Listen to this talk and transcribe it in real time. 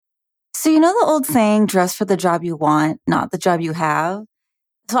So you know the old saying, dress for the job you want, not the job you have?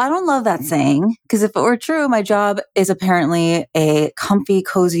 So I don't love that saying because if it were true, my job is apparently a comfy,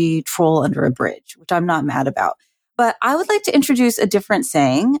 cozy troll under a bridge, which I'm not mad about. But I would like to introduce a different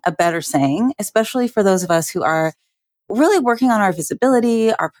saying, a better saying, especially for those of us who are really working on our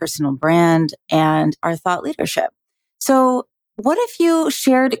visibility, our personal brand, and our thought leadership. So what if you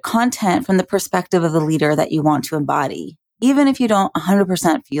shared content from the perspective of the leader that you want to embody, even if you don't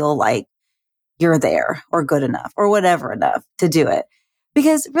 100% feel like you're there or good enough or whatever enough to do it?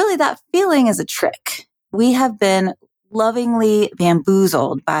 Because really that feeling is a trick. We have been lovingly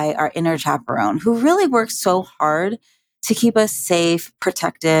bamboozled by our inner chaperone who really works so hard to keep us safe,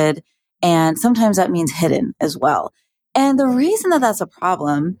 protected, and sometimes that means hidden as well. And the reason that that's a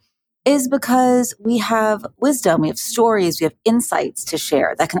problem is because we have wisdom, we have stories, we have insights to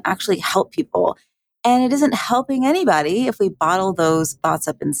share that can actually help people. And it isn't helping anybody if we bottle those thoughts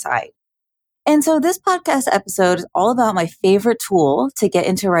up inside. And so this podcast episode is all about my favorite tool to get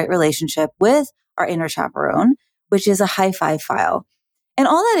into a right relationship with our inner chaperone, which is a high five file. And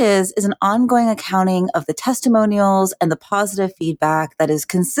all that is an ongoing accounting of the testimonials and the positive feedback that is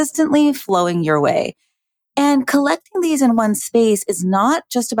consistently flowing your way. And collecting these in one space is not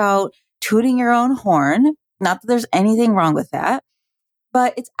just about tooting your own horn, not that there's anything wrong with that,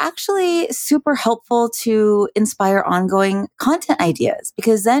 but it's actually super helpful to inspire ongoing content ideas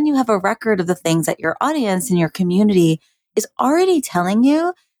because then you have a record of the things that your audience and your community is already telling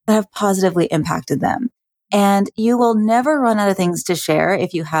you that have positively impacted them. And you will never run out of things to share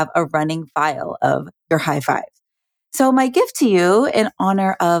if you have a running file of your high fives. So my gift to you in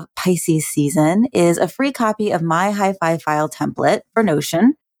honor of Pisces season is a free copy of my high five file template for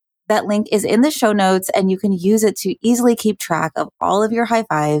Notion. That link is in the show notes and you can use it to easily keep track of all of your high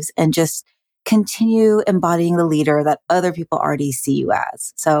fives and just continue embodying the leader that other people already see you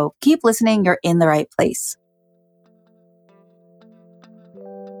as. So keep listening. You're in the right place.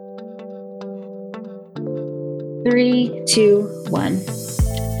 Three, two, one.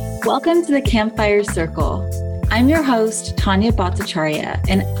 Welcome to the Campfire Circle. I'm your host, Tanya Bhattacharya,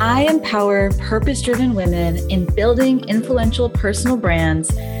 and I empower purpose-driven women in building influential personal brands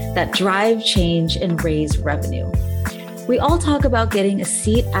that drive change and raise revenue. We all talk about getting a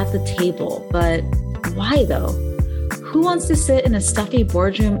seat at the table, but why though? Who wants to sit in a stuffy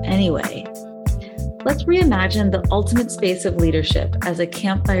boardroom anyway? Let's reimagine the ultimate space of leadership as a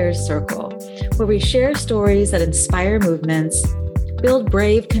campfire circle, where we share stories that inspire movements, build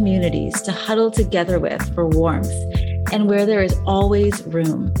brave communities to huddle together with for warmth, and where there is always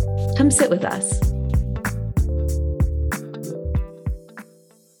room. Come sit with us.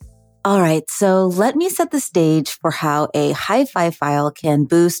 All right, so let me set the stage for how a high five file can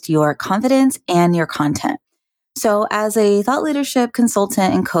boost your confidence and your content. So as a thought leadership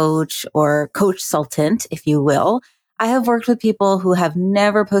consultant and coach, or coach-sultant, if you will, I have worked with people who have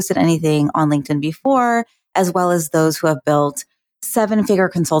never posted anything on LinkedIn before, as well as those who have built seven-figure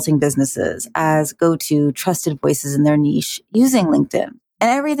consulting businesses as go-to trusted voices in their niche using LinkedIn and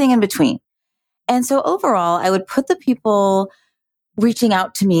everything in between. And so overall, I would put the people reaching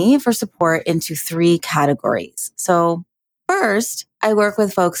out to me for support into three categories. So first, I work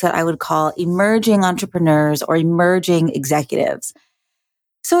with folks that I would call emerging entrepreneurs or emerging executives.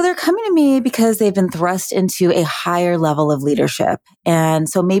 So they're coming to me because they've been thrust into a higher level of leadership. And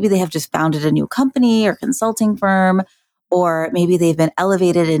so maybe they have just founded a new company or consulting firm, or maybe they've been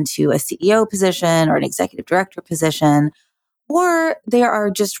elevated into a CEO position or an executive director position, or they are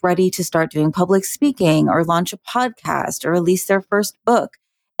just ready to start doing public speaking or launch a podcast or release their first book.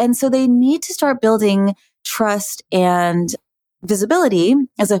 And so they need to start building trust and visibility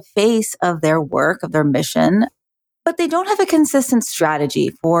as a face of their work, of their mission, but they don't have a consistent strategy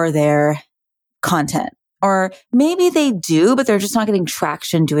for their content. Or maybe they do, but they're just not getting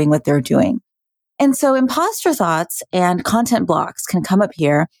traction doing what they're doing. And so imposter thoughts and content blocks can come up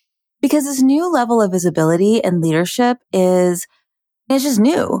here because this new level of visibility and leadership it's just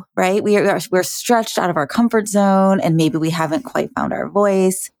new, right? We're stretched out of our comfort zone and maybe we haven't quite found our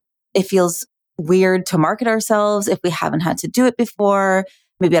voice. It feels weird to market ourselves if we haven't had to do it before,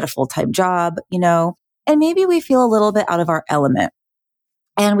 maybe at a full-time job, and maybe we feel a little bit out of our element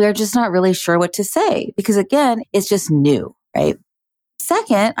and we're just not really sure what to say because again, it's just new, right?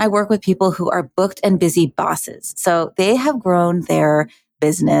 Second, I work with people who are booked and busy bosses. So they have grown their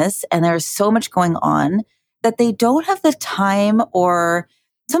business and there's so much going on that they don't have the time, or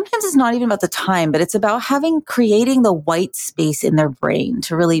sometimes it's not even about the time, but it's about creating the white space in their brain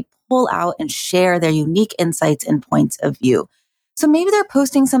to really pull out and share their unique insights and points of view. So maybe they're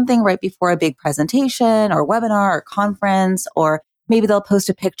posting something right before a big presentation or webinar or conference, or maybe they'll post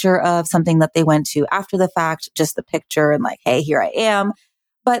a picture of something that they went to after the fact, just the picture and like, hey, here I am.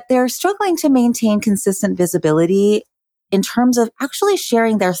 But they're struggling to maintain consistent visibility in terms of actually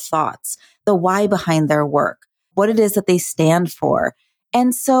sharing their thoughts, the why behind their work, what it is that they stand for.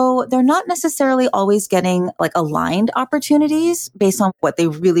 And so they're not necessarily always getting like aligned opportunities based on what they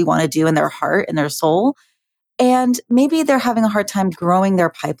really want to do in their heart and their soul. And maybe they're having a hard time growing their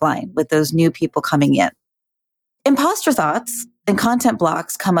pipeline with those new people coming in. Imposter thoughts and content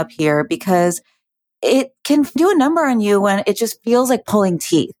blocks come up here because it can do a number on you when it just feels like pulling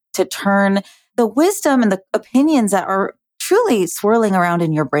teeth to turn the wisdom and the opinions that are truly swirling around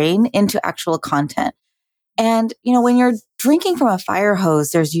in your brain into actual content. And, when you're drinking from a fire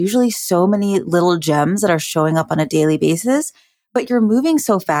hose, there's usually so many little gems that are showing up on a daily basis, but you're moving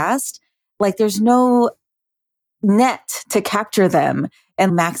so fast, like there's no net to capture them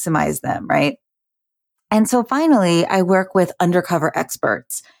and maximize them, right? And so finally, I work with undercover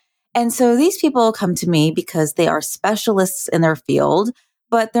experts. And so these people come to me because they are specialists in their field,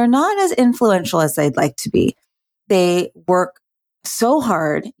 but they're not as influential as they'd like to be. They work so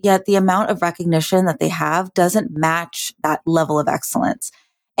hard, yet the amount of recognition that they have doesn't match that level of excellence.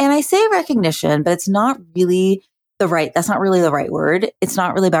 And I say recognition, but that's not really the right word. It's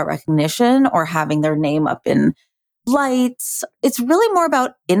not really about recognition or having their name up in lights. It's really more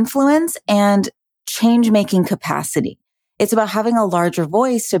about influence and change-making capacity. It's about having a larger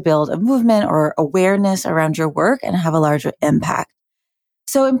voice to build a movement or awareness around your work and have a larger impact.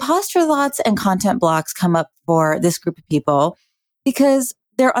 So imposter thoughts and content blocks come up for this group of people because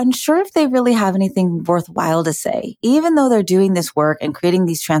they're unsure if they really have anything worthwhile to say, even though they're doing this work and creating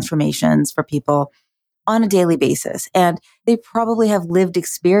these transformations for people on a daily basis. And they probably have lived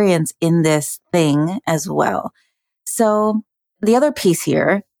experience in this thing as well. So the other piece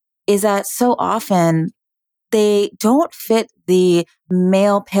here is that so often they don't fit the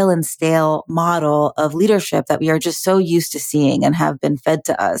male, pale and stale model of leadership that we are just so used to seeing and have been fed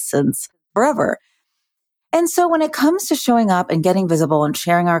to us since forever. And so when it comes to showing up and getting visible and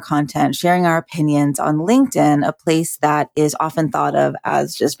sharing our content, sharing our opinions on LinkedIn, a place that is often thought of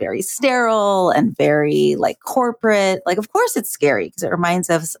as just very sterile and very like corporate, like, of course it's scary because it reminds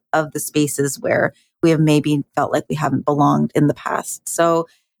us of the spaces where we have maybe felt like we haven't belonged in the past. So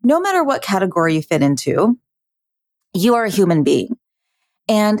no matter what category you fit into, you are a human being.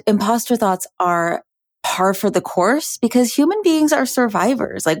 And imposter thoughts are par for the course because human beings are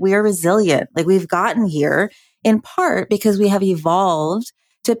survivors. Like we are resilient. Like we've gotten here in part because we have evolved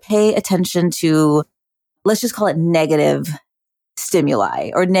to pay attention to, let's just call it negative stimuli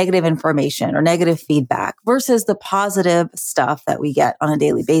or negative information or negative feedback versus the positive stuff that we get on a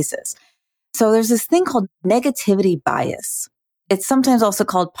daily basis. So there's this thing called negativity bias. It's sometimes also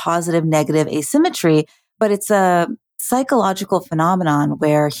called positive negative asymmetry, but it's a psychological phenomenon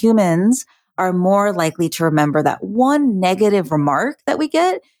where humans are more likely to remember that one negative remark that we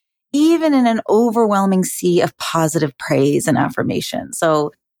get, even in an overwhelming sea of positive praise and affirmation.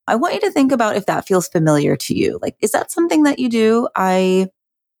 So I want you to think about if that feels familiar to you. Like, is that something that you do? I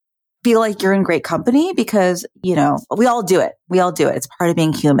feel like you're in great company because, we all do it. We all do it. It's part of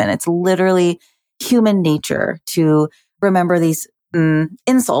being human. It's literally human nature to remember these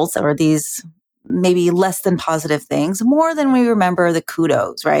insults or these maybe less than positive things more than we remember the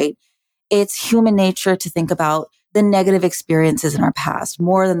kudos, right? It's human nature to think about the negative experiences in our past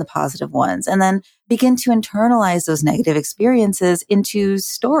more than the positive ones, and then begin to internalize those negative experiences into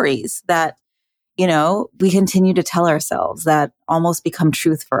stories that, we continue to tell ourselves that almost become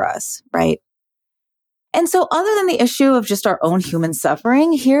truth for us, right? And so other than the issue of just our own human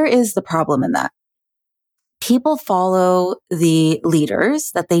suffering, here is the problem in that. People follow the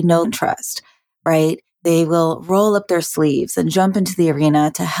leaders that they know and trust, right? They will roll up their sleeves and jump into the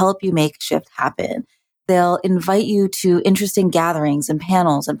arena to help you make shift happen. They'll invite you to interesting gatherings and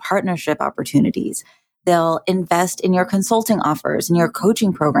panels and partnership opportunities. They'll invest in your consulting offers and your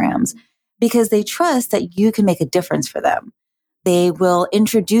coaching programs because they trust that you can make a difference for them. They will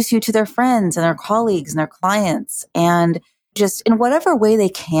introduce you to their friends and their colleagues and their clients, and just in whatever way they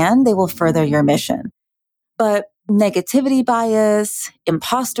can, they will further your mission. But negativity bias,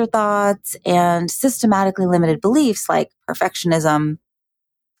 imposter thoughts, and systematically limited beliefs like perfectionism,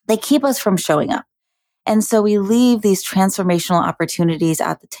 they keep us from showing up. And so we leave these transformational opportunities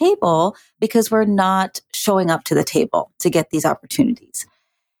at the table because we're not showing up to the table to get these opportunities.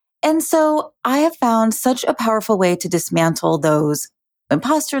 And so I have found such a powerful way to dismantle those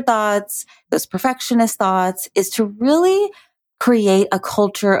imposter thoughts, those perfectionist thoughts, is to really create a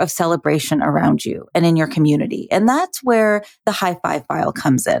culture of celebration around you and in your community. And that's where the high five file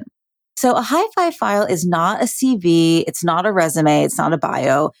comes in. So a high five file is not a CV. It's not a resume. It's not a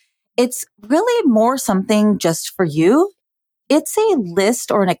bio. It's really more something just for you. It's a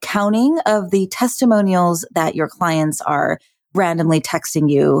list or an accounting of the testimonials that your clients are randomly texting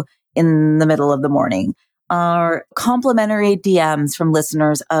you in the middle of the morning, or complimentary DMs from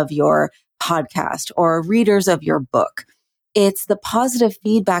listeners of your podcast or readers of your book. It's the positive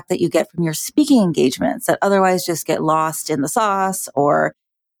feedback that you get from your speaking engagements that otherwise just get lost in the sauce or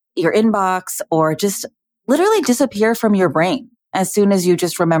your inbox or just literally disappear from your brain as soon as you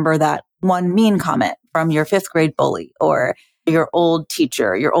just remember that one mean comment from your fifth grade bully or your old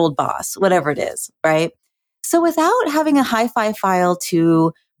teacher, your old boss, whatever it is, right? So without having a high five file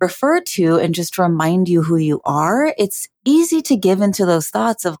to refer to and just remind you who you are, it's easy to give into those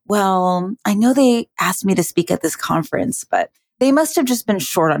thoughts of, well, I know they asked me to speak at this conference, but they must have just been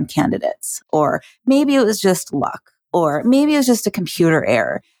short on candidates, or maybe it was just luck, or maybe it was just a computer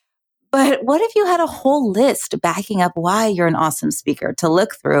error. But what if you had a whole list backing up why you're an awesome speaker to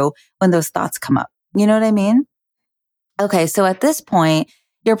look through when those thoughts come up? You know what I mean? Okay, so at this point,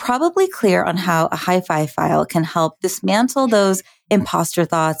 you're probably clear on how a high five file can help dismantle those imposter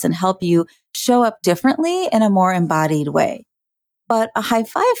thoughts and help you show up differently in a more embodied way. But a high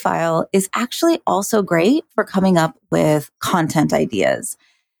five file is actually also great for coming up with content ideas.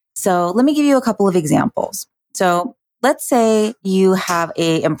 So let me give you a couple of examples. So let's say you have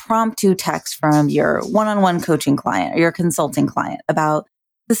a impromptu text from your one-on-one coaching client or your consulting client about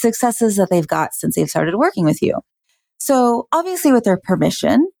the successes that they've got since they've started working with you. So obviously with their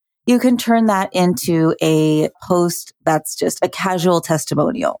permission, you can turn that into a post that's just a casual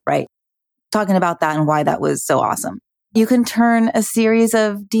testimonial, right? Talking about that and why that was so awesome. You can turn a series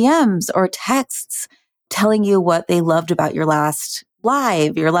of DMs or texts telling you what they loved about your last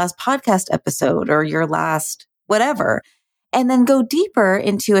live, your last podcast episode, or your last whatever, and then go deeper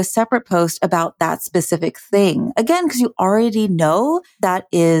into a separate post about that specific thing. Again, because you already know that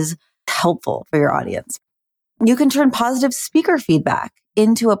is helpful for your audience. You can turn positive speaker feedback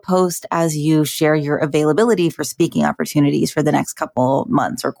into a post as you share your availability for speaking opportunities for the next couple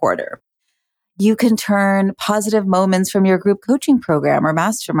months or quarter. You can turn positive moments from your group coaching program or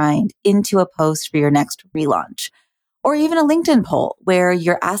mastermind into a post for your next relaunch, or even a LinkedIn poll where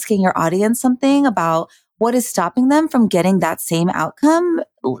you're asking your audience something about what is stopping them from getting that same outcome,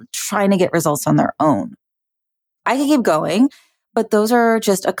 trying to get results on their own. I could keep going, but those are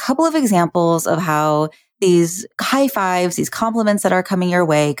just a couple of examples of how these high fives, these compliments that are coming your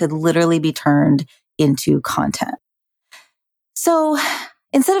way could literally be turned into content. So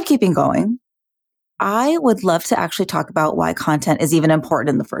instead of keeping going, I would love to actually talk about why content is even important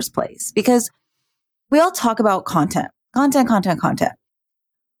in the first place, because we all talk about content.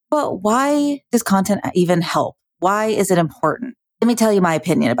 But why does content even help? Why is it important? Let me tell you my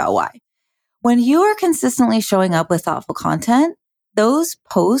opinion about why. When you are consistently showing up with thoughtful content, those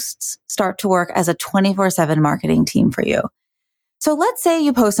posts start to work as a 24/7 marketing team for you. So let's say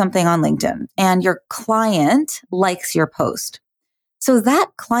you post something on LinkedIn and your client likes your post. So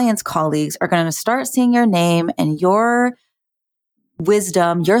that client's colleagues are going to start seeing your name and your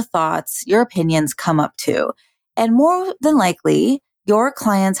wisdom, your thoughts, your opinions come up too. And more than likely, your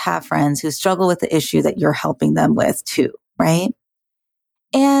clients have friends who struggle with the issue that you're helping them with too, right?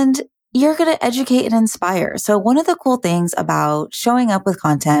 And you're going to educate and inspire. So one of the cool things about showing up with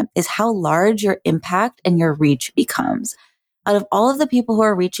content is how large your impact and your reach becomes. Out of all of the people who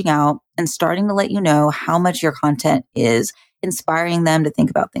are reaching out and starting to let you know how much your content is inspiring them to think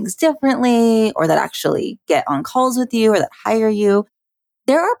about things differently, or that actually get on calls with you or that hire you,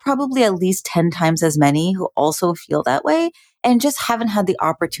 there are probably at least 10 times as many who also feel that way and just haven't had the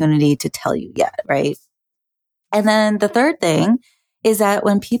opportunity to tell you yet, right? And then the third thing is that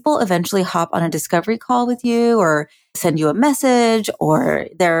when people eventually hop on a discovery call with you or send you a message or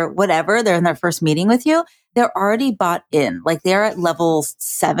they're in their first meeting with you, they're already bought in. Like they're at level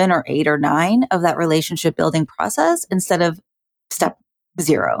 7 or 8 or 9 of that relationship building process instead of step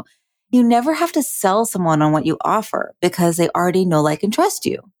 0. You never have to sell someone on what you offer because they already know, like, and trust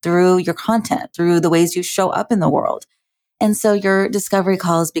you through your content, through the ways you show up in the world. And so your discovery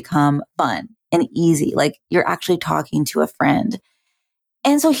calls become fun and easy. Like you're actually talking to a friend.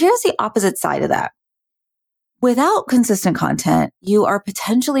 And so here's the opposite side of that. Without consistent content, you are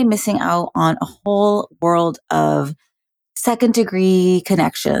potentially missing out on a whole world of second degree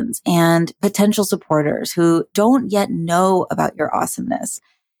connections and potential supporters who don't yet know about your awesomeness.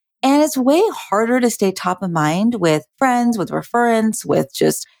 And it's way harder to stay top of mind with friends, with referrals, with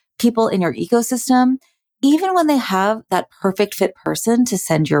just people in your ecosystem, even when they have that perfect fit person to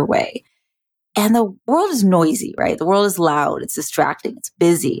send your way. And the world is noisy, right? The world is loud. It's distracting. It's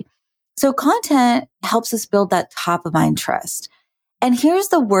busy. So content helps us build that top of mind trust. And here's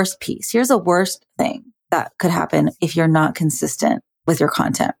the worst piece. Here's the worst thing that could happen if you're not consistent with your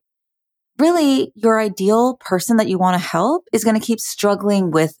content. Really, your ideal person that you want to help is going to keep struggling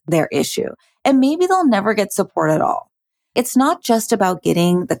with their issue. And maybe they'll never get support at all. It's not just about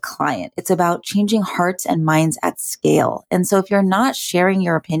getting the client. It's about changing hearts and minds at scale. And so if you're not sharing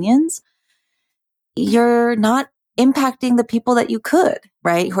your opinions, you're not impacting the people that you could,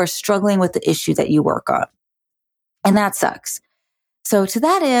 right? Who are struggling with the issue that you work on. And that sucks. So to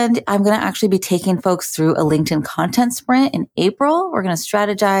that end, I'm going to actually be taking folks through a LinkedIn content sprint in April. We're going to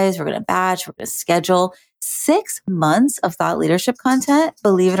strategize, we're going to batch, we're going to schedule 6 months of thought leadership content,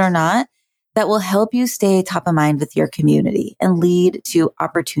 believe it or not, that will help you stay top of mind with your community and lead to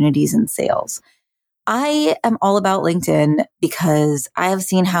opportunities in sales. I am all about LinkedIn because I have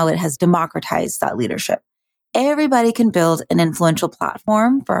seen how it has democratized thought leadership. Everybody can build an influential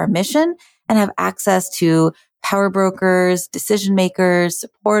platform for our mission and have access to power brokers, decision makers,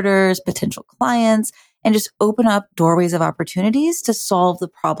 supporters, potential clients, and just open up doorways of opportunities to solve the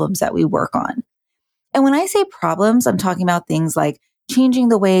problems that we work on. And when I say problems, I'm talking about things like changing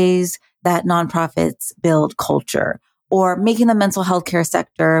the ways that nonprofits build culture, or making the mental health care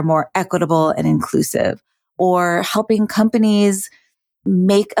sector more equitable and inclusive, or helping companies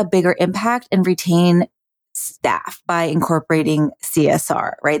make a bigger impact and retain staff by incorporating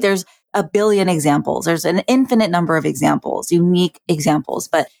CSR, right? There's a billion examples. There's an infinite number of examples, unique examples.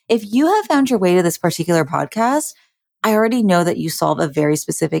 But if you have found your way to this particular podcast, I already know that you solve a very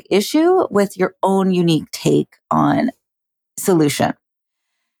specific issue with your own unique take on solution.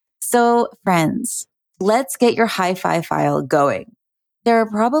 So friends, let's get your high five file going. There are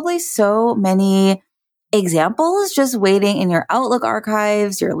probably so many examples just waiting in your Outlook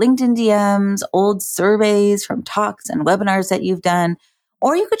archives, your LinkedIn DMs, old surveys from talks and webinars that you've done,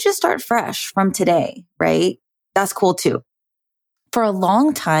 or you could just start fresh from today, right? That's cool too. For a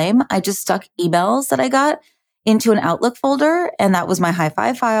long time, I just stuck emails that I got into an Outlook folder, and that was my high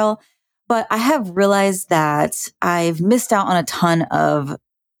five file. But I have realized that I've missed out on a ton of,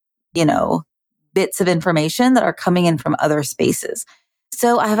 bits of information that are coming in from other spaces.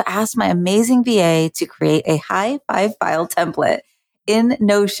 So I have asked my amazing VA to create a high five file template in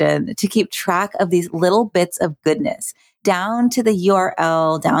Notion to keep track of these little bits of goodness, down to the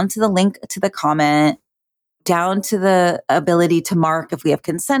URL, down to the link to the comment, down to the ability to mark if we have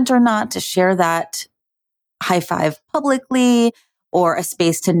consent or not to share that high five publicly, or a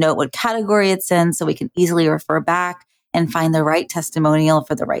space to note what category it's in so we can easily refer back and find the right testimonial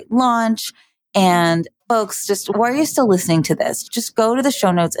for the right launch. And folks, just why are you still listening to this? Just go to the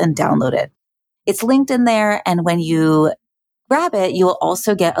show notes and download it. It's linked in there. And when you grab it, you will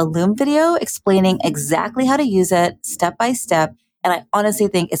also get a Loom video explaining exactly how to use it step by step. And I honestly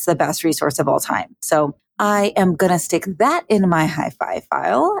think it's the best resource of all time. So I am going to stick that in my high five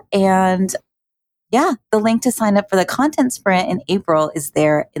file. And yeah, the link to sign up for the content sprint in April is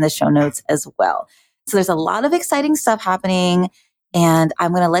there in the show notes as well. So there's a lot of exciting stuff happening, and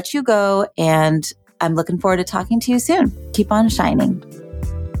I'm going to let you go, and I'm looking forward to talking to you soon. Keep on shining.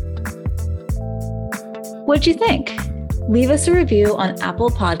 What'd you think? Leave us a review on Apple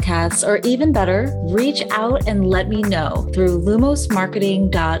Podcasts, or even better, reach out and let me know through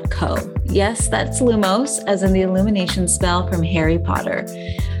lumosmarketing.co. Yes, that's Lumos, as in the illumination spell from Harry Potter.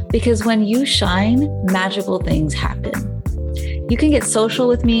 Because when you shine, magical things happen. You can get social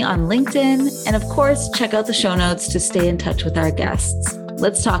with me on LinkedIn, and of course, check out the show notes to stay in touch with our guests.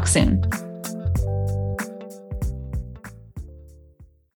 Let's talk soon.